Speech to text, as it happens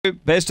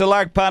Best of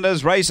luck,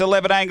 punters. Race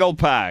 11,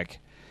 Angle-Park.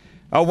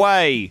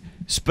 Away.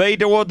 Speed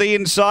toward the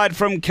inside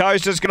from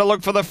Coaster's going to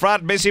look for the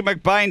front. Missy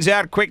McBain's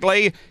out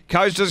quickly.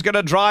 Coaster's going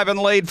to drive and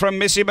lead from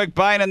Missy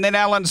McBain and then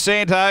Alan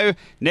Santo.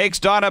 Next,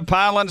 Dinah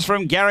Parlins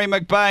from Gary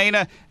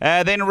McBain.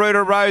 Then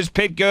Ruta Rose,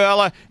 Pit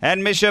Girl,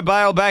 and Misha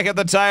Bale back at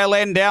the tail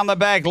end. Down the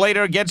back,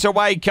 leader gets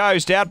away.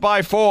 Coast out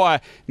by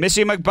 4.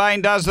 Missy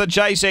McBain does the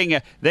chasing.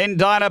 Then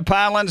Dinah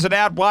Parlins and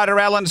out wider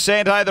Alan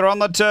Santo. They're on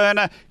the turn.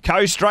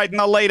 Coast straight in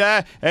the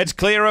leader. It's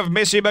clear of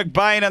Missy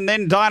McBain and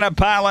then Dinah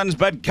Parlins,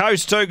 but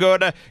Coast too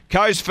good.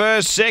 Coast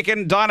first,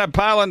 second, Dinah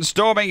Parlins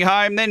storming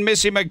home, then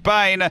Missy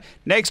McBain.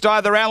 Next,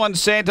 either Alan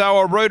Santo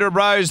or Ruta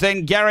Rose,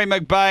 then Gary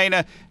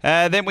McBain.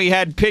 Then we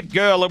had Pit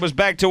Girl. It was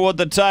back toward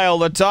the tail.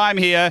 The time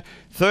here,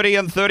 30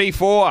 and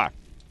 34.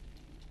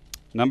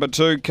 Number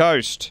 2,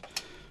 Coast.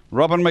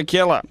 Robin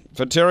McKellar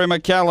for Terry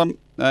McCallum.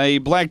 A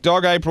black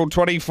dog, April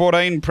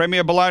 2014,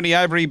 Premier Baloney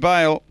Avery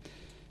Bale.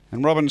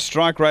 And Robin's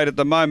strike rate at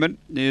the moment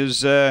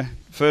is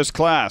first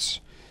class.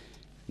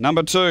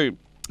 Number 2.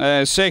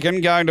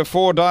 Second, going to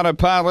 4, Dinah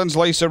Parlins,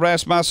 Lisa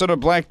Rasmussen, a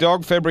black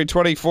dog, February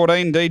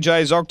 2014,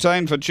 DJ's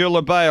Octane for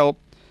Chula Bale.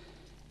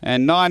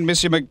 And 9,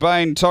 Missy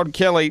McBain, Todd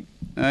Kelly,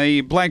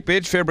 a black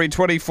bitch, February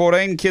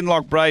 2014,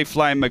 Kinloch Brave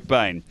Flame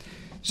McBain.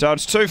 So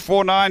it's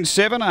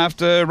 2-4-9-7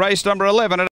 after race number 11.